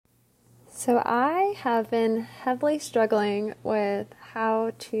So I have been heavily struggling with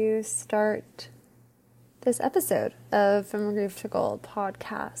how to start this episode of From Grief to Gold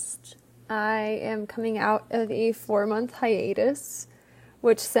podcast. I am coming out of a 4-month hiatus,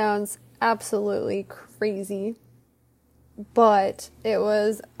 which sounds absolutely crazy, but it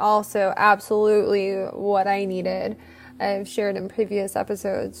was also absolutely what I needed. I've shared in previous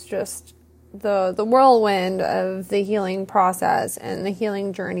episodes just the whirlwind of the healing process and the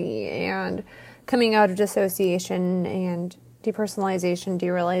healing journey and coming out of dissociation and depersonalization,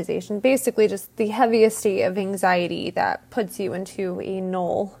 derealization, basically just the heaviest state of anxiety that puts you into a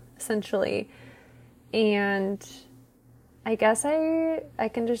null, essentially. And I guess I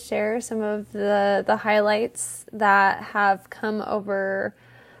can just share some of the highlights that have come over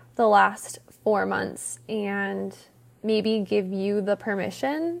the last 4 months and maybe give you the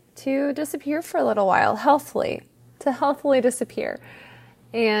permission to disappear for a little while, to healthfully disappear,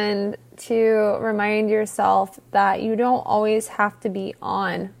 and to remind yourself that you don't always have to be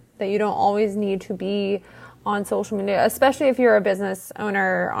on, that you don't always need to be on social media, especially if you're a business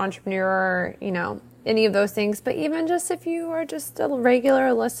owner, entrepreneur, any of those things. But even just if you are just a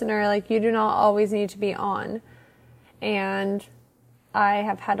regular listener, you do not always need to be on. And I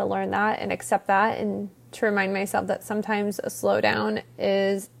have had to learn that and accept that, and to remind myself that sometimes a slowdown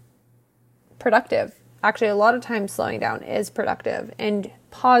is productive. Actually, a lot of times slowing down is productive, and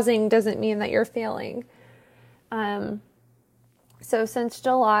pausing doesn't mean that you're failing. So since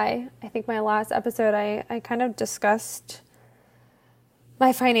July, I think my last episode, I kind of discussed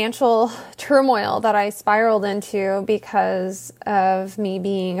my financial turmoil that I spiraled into because of me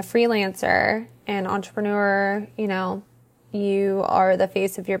being a freelancer and entrepreneur. You are the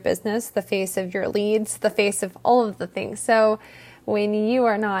face of your business, the face of your leads, the face of all of the things. So when you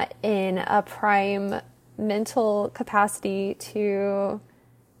are not in a prime mental capacity to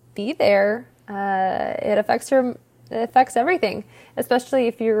be there, it affects everything, especially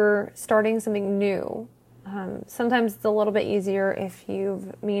if you're starting something new. Sometimes it's a little bit easier if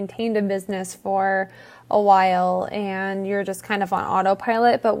you've maintained a business for a while and you're just kind of on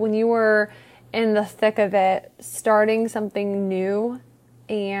autopilot. But when you were in the thick of it, starting something new,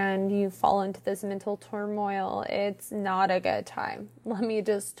 and you fall into this mental turmoil, it's not a good time. Let me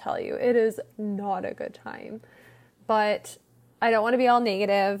just tell you, it is not a good time. But I don't want to be all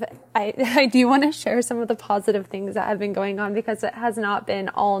negative. I do want to share some of the positive things that have been going on, because it has not been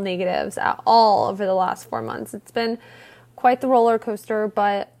all negatives at all over the last 4 months. It's been quite the roller coaster,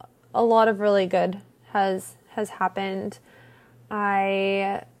 but a lot of really good has happened.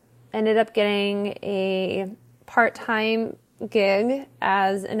 I ended up getting a part-time gig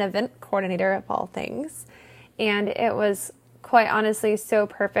as an event coordinator of all things. And it was quite honestly so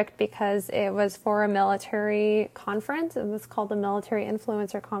perfect because it was for a military conference. It was called the Military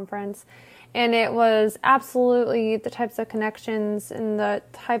Influencer Conference. And it was absolutely the types of connections and the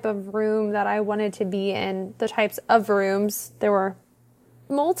type of room that I wanted to be in, the types of rooms. There were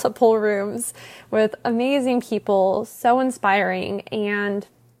multiple rooms with amazing people, so inspiring. And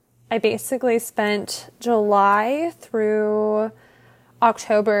I basically spent July through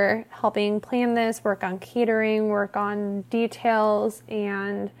October helping plan this, work on catering, work on details,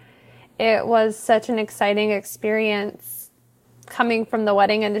 and it was such an exciting experience coming from the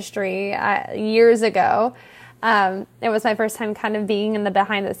wedding industry years ago. It was my first time kind of being in the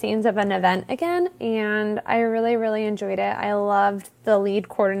behind the scenes of an event again, and I really, really enjoyed it. I loved the lead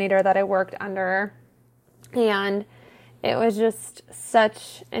coordinator that I worked under, and it was just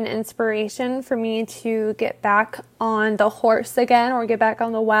such an inspiration for me to get back on the horse again, or get back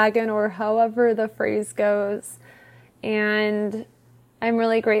on the wagon, or however the phrase goes. And I'm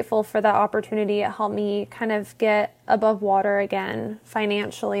really grateful for that opportunity. It helped me kind of get above water again,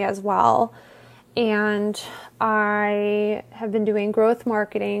 financially as well. And I have been doing growth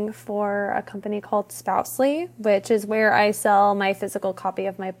marketing for a company called Spousely, which is where I sell my physical copy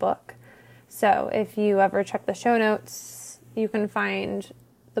of my book. So if you ever check the show notes, you can find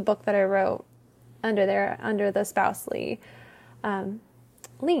the book that I wrote under there, under the Spousely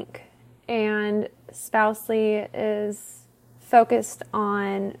link. And Spousely is focused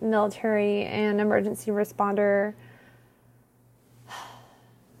on military and emergency responder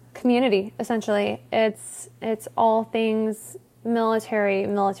community, essentially. It's all things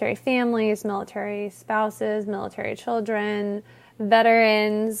military families, military spouses, military children,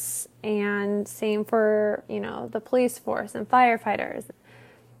 veterans, and same for, the police force and firefighters,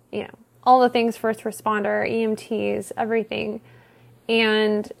 all the things, first responder, EMTs, everything.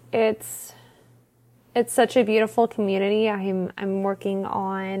 And it's such a beautiful community. I'm working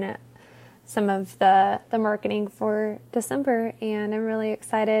on some of the marketing for December, and I'm really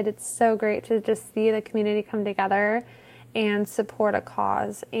excited. It's so great to just see the community come together and support a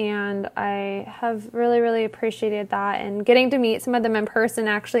cause, and I have really, really appreciated that, and getting to meet some of them in person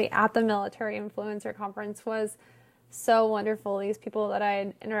actually at the Military Influencer Conference was so wonderful. These people that I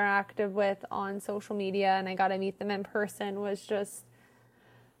had interacted with on social media and I got to meet them in person was just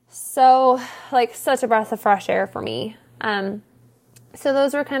so, like, such a breath of fresh air for me. So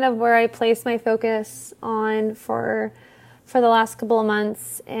those were kind of where I placed my focus on for the last couple of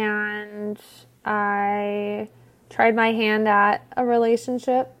months, and I tried my hand at a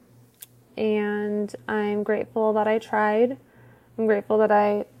relationship, and I'm grateful that I tried. I'm grateful that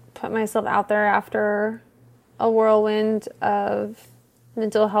I put myself out there after a whirlwind of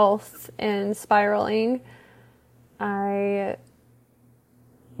mental health and spiraling. I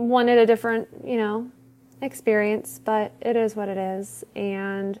wanted a different, experience, but it is what it is.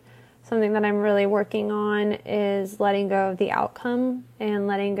 And something that I'm really working on is letting go of the outcome and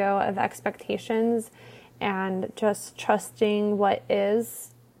letting go of expectations and just trusting what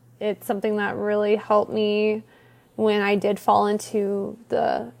is. It's something that really helped me when I did fall into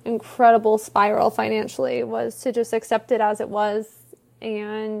the incredible spiral financially, was to just accept it as it was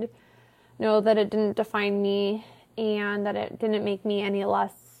and know that it didn't define me and that it didn't make me any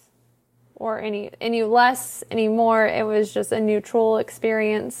less or any less anymore. It was just a neutral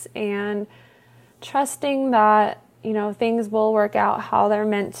experience, and trusting that, things will work out how they're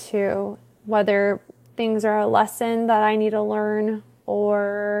meant to, whether things are a lesson that I need to learn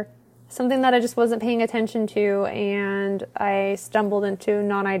or something that I just wasn't paying attention to and I stumbled into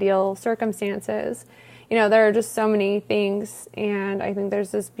non-ideal circumstances. There are just so many things, and I think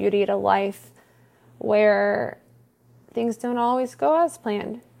there's this beauty to life where things don't always go as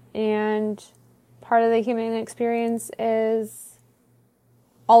planned. And part of the human experience is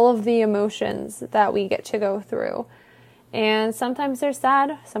all of the emotions that we get to go through. And sometimes they're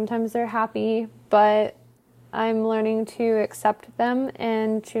sad, sometimes they're happy, but I'm learning to accept them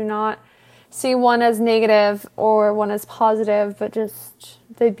and to not see one as negative or one as positive, but just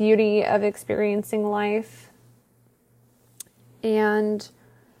the beauty of experiencing life. And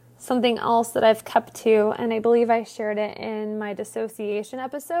something else that I've kept to, and I believe I shared it in my dissociation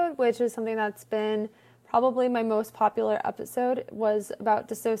episode, which is something that's been probably my most popular episode, was about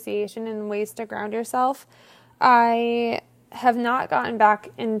dissociation and ways to ground yourself. I have not gotten back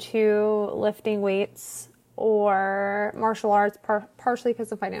into lifting weights or martial arts, partially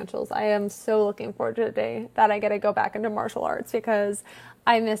because of financials. I am so looking forward to the day that I get to go back into martial arts because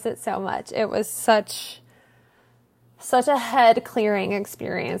I miss it so much. It was such a head clearing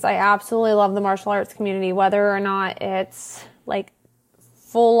experience. I absolutely love the martial arts community, whether or not it's like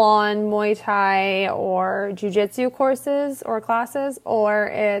full on Muay Thai or jiu-jitsu courses or classes, or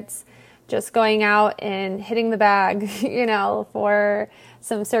it's just going out and hitting the bag, for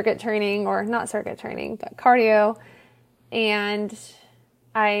some circuit training, or not circuit training, but cardio. And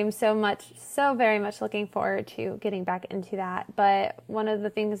I'm so very much looking forward to getting back into that. But one of the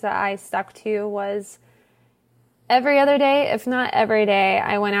things that I stuck to was every other day, if not every day,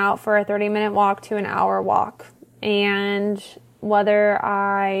 I went out for a 30-minute walk to an hour walk. And whether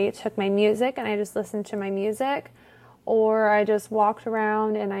I took my music and I just listened to my music, or I just walked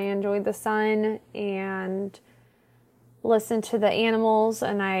around and I enjoyed the sun and listened to the animals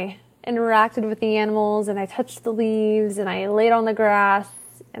and I interacted with the animals and I touched the leaves and I laid on the grass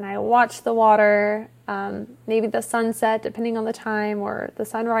and I watched the water, maybe the sunset depending on the time, or the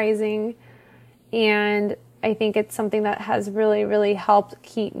sun rising. And I think it's something that has really, really helped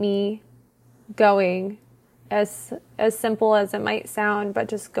keep me going, as simple as it might sound, but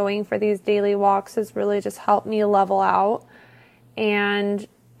just going for these daily walks has really just helped me level out. And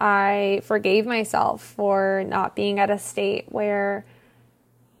I forgave myself for not being at a state where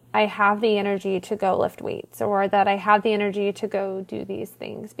I have the energy to go lift weights, or that I have the energy to go do these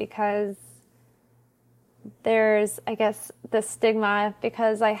things, because there's, I guess, the stigma,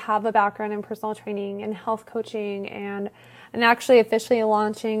 because I have a background in personal training and health coaching, and I'm actually officially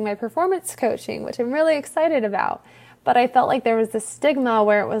launching my performance coaching, which I'm really excited about. But I felt like there was this stigma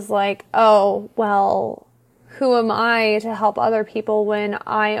where it was like, oh, well, who am I to help other people when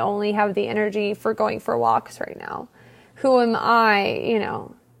I only have the energy for going for walks right now? Who am I,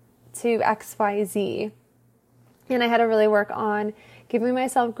 to X, Y, Z? And I had to really work on giving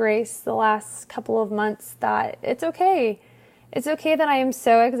myself grace the last couple of months that it's okay. It's okay that I am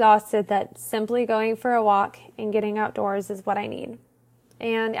so exhausted that simply going for a walk and getting outdoors is what I need.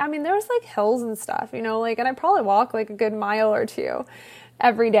 And I mean, there's like hills and stuff, and I probably walk like a good mile or two.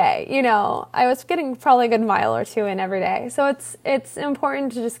 every day. I was getting probably a good mile or two in every day. So it's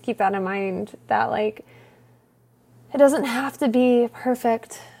important to just keep that in mind, that like, it doesn't have to be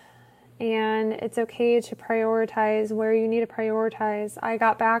perfect, and it's okay to prioritize where you need to prioritize. I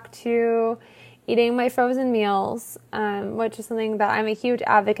got back to eating my frozen meals, which is something that I'm a huge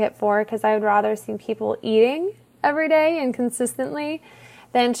advocate for, because I would rather see people eating every day and consistently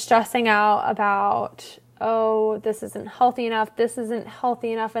than stressing out about, oh, this isn't healthy enough,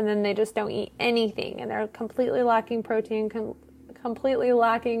 and then they just don't eat anything, and they're completely lacking protein, completely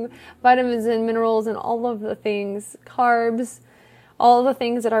lacking vitamins and minerals and all of the things, carbs, all the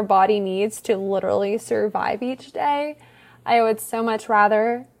things that our body needs to literally survive each day. I would so much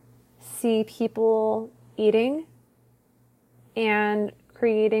rather see people eating and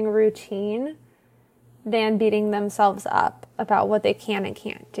creating routine than beating themselves up about what they can and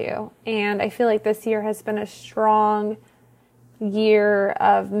can't do. And I feel like this year has been a strong year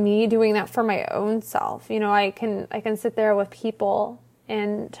of me doing that for my own self. I can sit there with people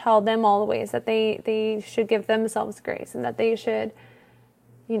and tell them all the ways that they should give themselves grace, and that they should,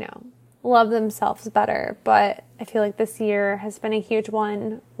 love themselves better. But I feel like this year has been a huge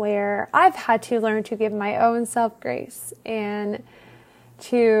one where I've had to learn to give my own self grace and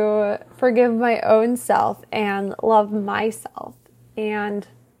to forgive my own self and love myself. And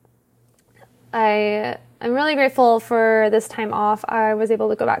I'm really grateful for this time off. I was able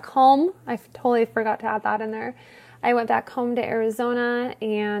to go back home. I totally forgot to add that in there. I went back home to Arizona,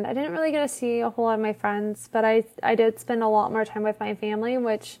 and I didn't really get to see a whole lot of my friends, but I did spend a lot more time with my family,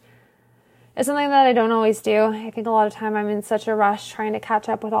 which is something that I don't always do. I think a lot of time I'm in such a rush trying to catch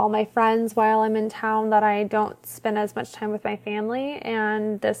up with all my friends while I'm in town that I don't spend as much time with my family.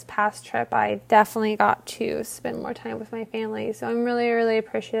 And this past trip, I definitely got to spend more time with my family. So I'm really, really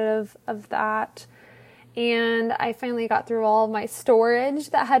appreciative of that. And I finally got through all of my storage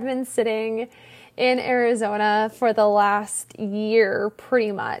that had been sitting in Arizona for the last year,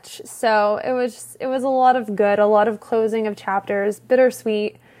 pretty much. So it was a lot of good, a lot of closing of chapters,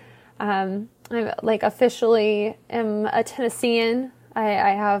 bittersweet. I officially am a Tennessean.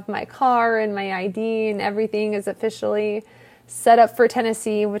 I have my car and my ID, and everything is officially set up for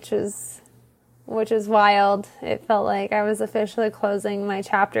Tennessee, which is wild. It felt like I was officially closing my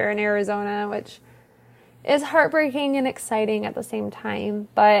chapter in Arizona, which is heartbreaking and exciting at the same time.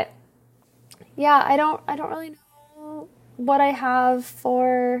 But yeah, I don't really know what I have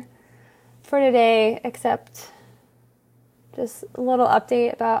for today, except just a little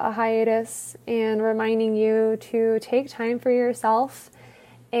update about a hiatus and reminding you to take time for yourself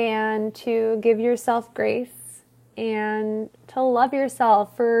and to give yourself grace and to love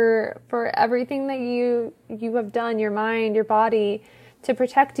yourself for everything that you have done, your mind, your body, to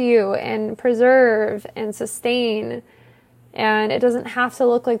protect you and preserve and sustain. And it doesn't have to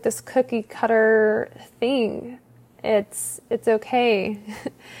look like this cookie cutter thing. It's okay.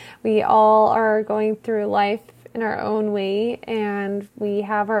 We all are going through life in our own way, and we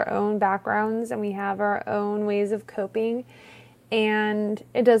have our own backgrounds, and we have our own ways of coping, and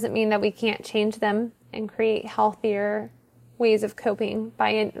it doesn't mean that we can't change them and create healthier ways of coping.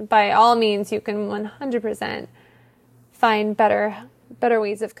 By all means, you can 100% find better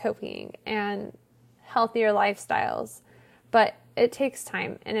ways of coping and healthier lifestyles, but it takes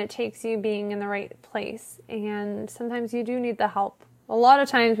time, and it takes you being in the right place, and sometimes you do need the help. A lot of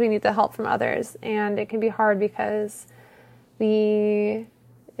times we need the help from others, and it can be hard because if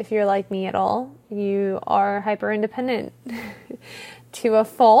you're like me at all, you are hyper independent to a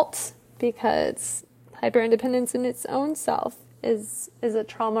fault, because hyper independence in its own self is a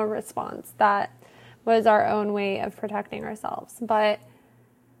trauma response that was our own way of protecting ourselves. But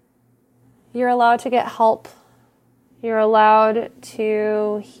you're allowed to get help. You're allowed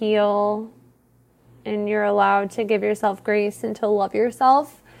to heal. And you're allowed to give yourself grace and to love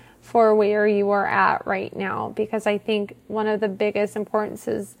yourself for where you are at right now. Because I think one of the biggest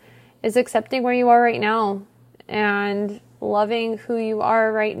importances is accepting where you are right now and loving who you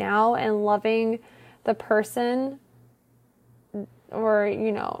are right now and loving the person or,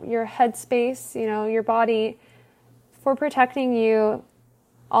 your headspace, your body for protecting you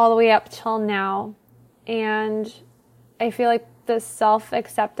all the way up till now. And I feel like the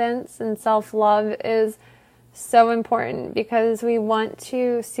self-acceptance and self-love is so important because we want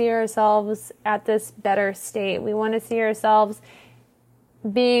to see ourselves at this better state. We want to see ourselves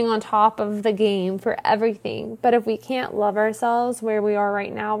being on top of the game for everything. But if we can't love ourselves where we are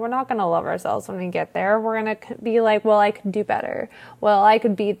right now, we're not going to love ourselves when we get there. We're going to be like, well, I could do better. Well, I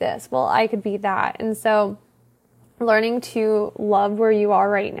could be this. Well, I could be that. And so learning to love where you are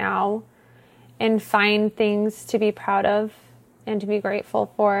right now and find things to be proud of and to be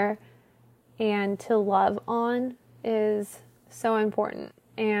grateful for and to love on is so important.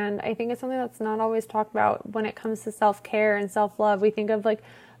 And I think it's something that's not always talked about when it comes to self-care and self-love. We think of like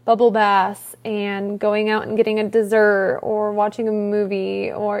bubble baths and going out and getting a dessert or watching a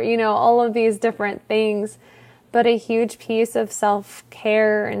movie or, all of these different things. But a huge piece of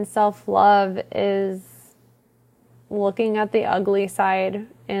self-care and self-love is looking at the ugly side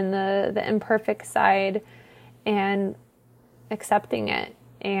and the imperfect side and accepting it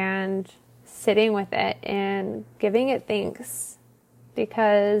and sitting with it and giving it thanks,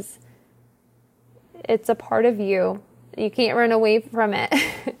 because it's a part of you. You can't run away from it.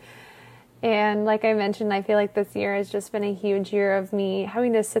 And like I mentioned, I feel like this year has just been a huge year of me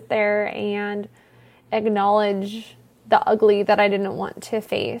having to sit there and acknowledge the ugly that I didn't want to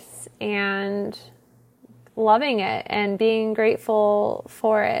face and loving it and being grateful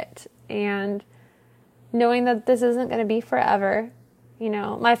for it and knowing that this isn't going to be forever.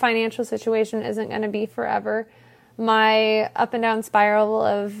 My financial situation isn't going to be forever. My up and down spiral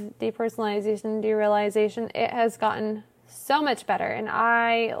of depersonalization, derealization, it has gotten so much better. And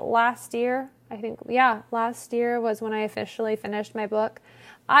last year was when I officially finished my book.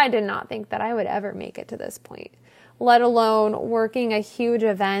 I did not think that I would ever make it to this point, let alone working a huge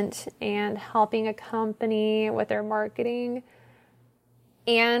event and helping a company with their marketing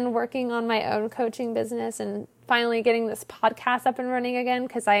and working on my own coaching business and finally getting this podcast up and running again,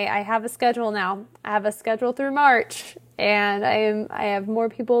 because I have a schedule now. I have a schedule through March, and I have more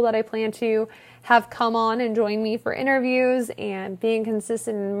people that I plan to have come on and join me for interviews and being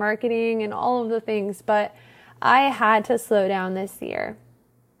consistent in marketing and all of the things. But I had to slow down this year.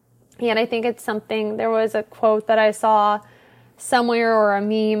 And I think it's something, there was a quote that I saw somewhere or a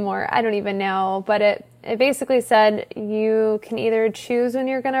meme or I don't even know, but it basically said you can either choose when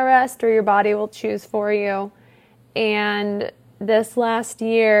you're going to rest or your body will choose for you. And this last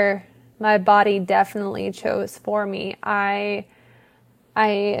year, my body definitely chose for me. I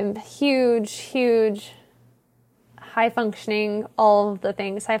am huge, high functioning, all of the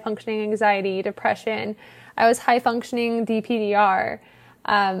things, high functioning anxiety, depression. I was high functioning DPDR.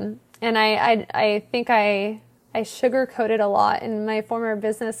 And I think I sugarcoated a lot, and my former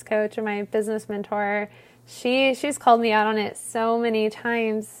business coach and my business mentor, she's called me out on it so many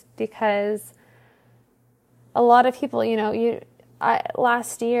times, because a lot of people,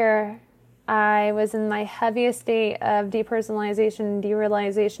 last year I was in my heaviest state of depersonalization and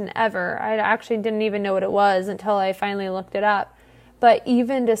derealization ever. I actually didn't even know what it was until I finally looked it up. But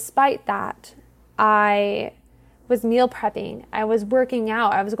even despite that, I was meal prepping. I was working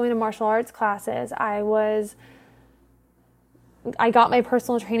out. I was going to martial arts classes. I got my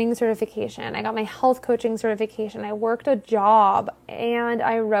personal training certification. I got my health coaching certification. I worked a job, and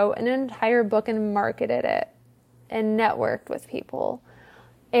I wrote an entire book and marketed it and networked with people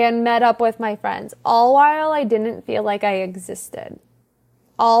and met up with my friends, all while I didn't feel like I existed.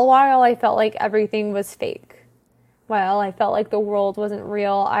 All while I felt like everything was fake. While I felt like the world wasn't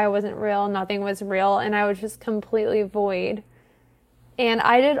real, I wasn't real, nothing was real, and I was just completely void. And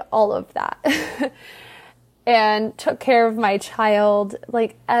I did all of that. And took care of my child,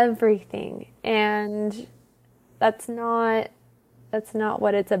 like everything. And that's not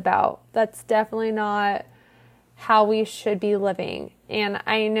what it's about. That's definitely not how we should be living. And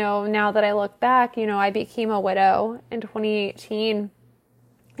I know now that I look back, I became a widow in 2018.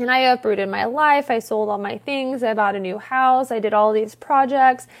 And I uprooted my life. I sold all my things. I bought a new house. I did all these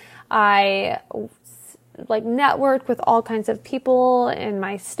projects. I networked with all kinds of people in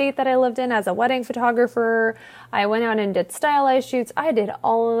my state that I lived in as a wedding photographer. I went out and did stylized shoots. I did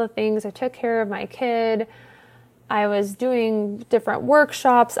all of the things. I took care of my kid. I was doing different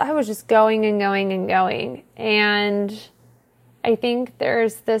workshops. I was just going and going and going. And I think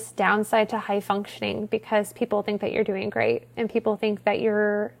there's this downside to high functioning, because people think that you're doing great, and people think that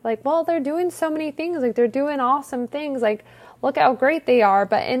you're like, well, they're doing so many things. Like, they're doing awesome things. Like, look how great they are.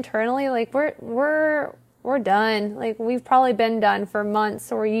 But internally, like, we're done. Like, we've probably been done for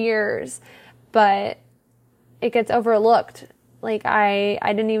months or years, but it gets overlooked. Like, I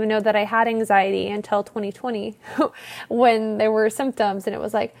didn't even know that I had anxiety until 2020 when there were symptoms, and it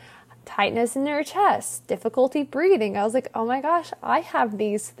was like tightness in your chest, difficulty breathing. I was like, oh my gosh, I have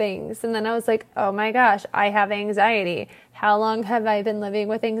these things. And then I was like, oh my gosh, I have anxiety. How long have I been living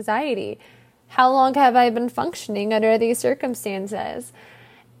with anxiety? How long have I been functioning under these circumstances?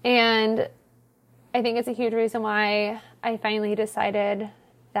 And I think it's a huge reason why I finally decided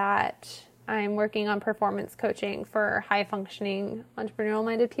that I'm working on performance coaching for high-functioning,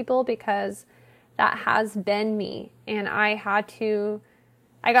 entrepreneurial-minded people, because that has been me. And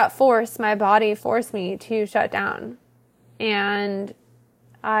my body forced me to shut down. And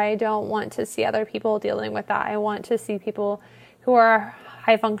I don't want to see other people dealing with that. I want to see people who are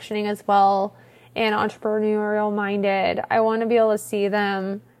high functioning as well and entrepreneurial minded. I want to be able to see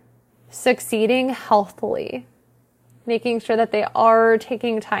them succeeding healthily, making sure that they are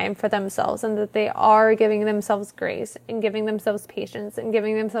taking time for themselves and that they are giving themselves grace and giving themselves patience and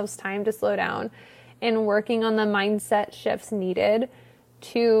giving themselves time to slow down and working on the mindset shifts needed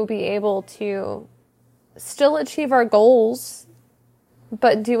to be able to still achieve our goals,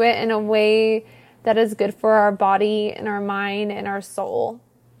 but do it in a way that is good for our body and our mind and our soul.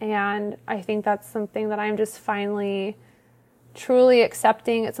 And I think that's something that I'm just finally truly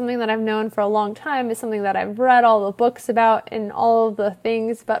accepting. It's something that I've known for a long time. It's something that I've read all the books about and all of the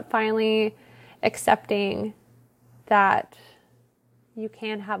things, but finally accepting that you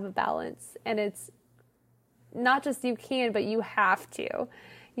can have a balance. And it's not just you can, but you have to.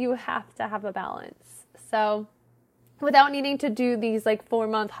 You have to have a balance. So without needing to do these like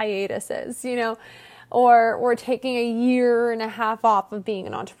 4-month hiatuses, or taking a year and a half off of being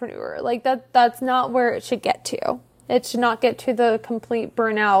an entrepreneur. Like that's not where it should get to. It should not get to the complete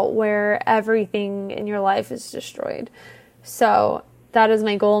burnout where everything in your life is destroyed. So that is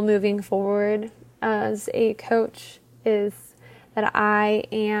my goal moving forward as a coach, is that I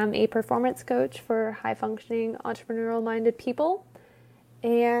am a performance coach for high functioning entrepreneurial minded people.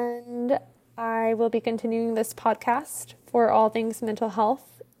 And I will be continuing this podcast for all things mental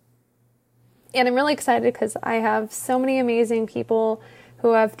health. And I'm really excited because I have so many amazing people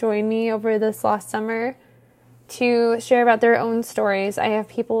who have joined me over this last summer to share about their own stories. I have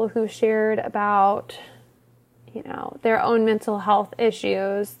people who shared about, their own mental health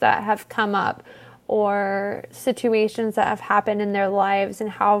issues that have come up or situations that have happened in their lives and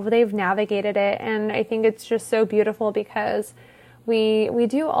how they've navigated it. And I think it's just so beautiful because we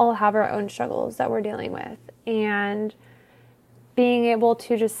do all have our own struggles that we're dealing with. And being able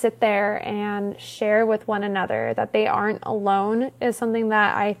to just sit there and share with one another that they aren't alone is something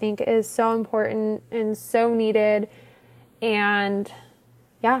that I think is so important and so needed. And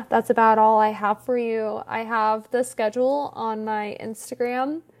yeah, that's about all I have for you. I have the schedule on my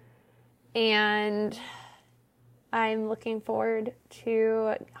Instagram, and I'm looking forward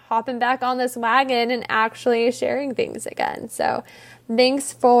to hopping back on this wagon and actually sharing things again. So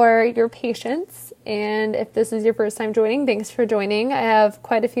thanks for your patience. And if this is your first time joining, thanks for joining. I have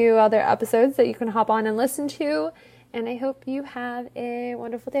quite a few other episodes that you can hop on and listen to. And I hope you have a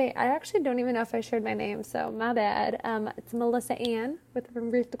wonderful day. I actually don't even know if I shared my name, so my bad. It's Melissa Ann with From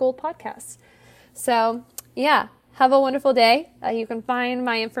Grief to Gold podcast. So yeah, have a wonderful day. You can find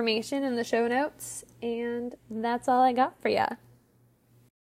my information in the show notes. And that's all I got for you.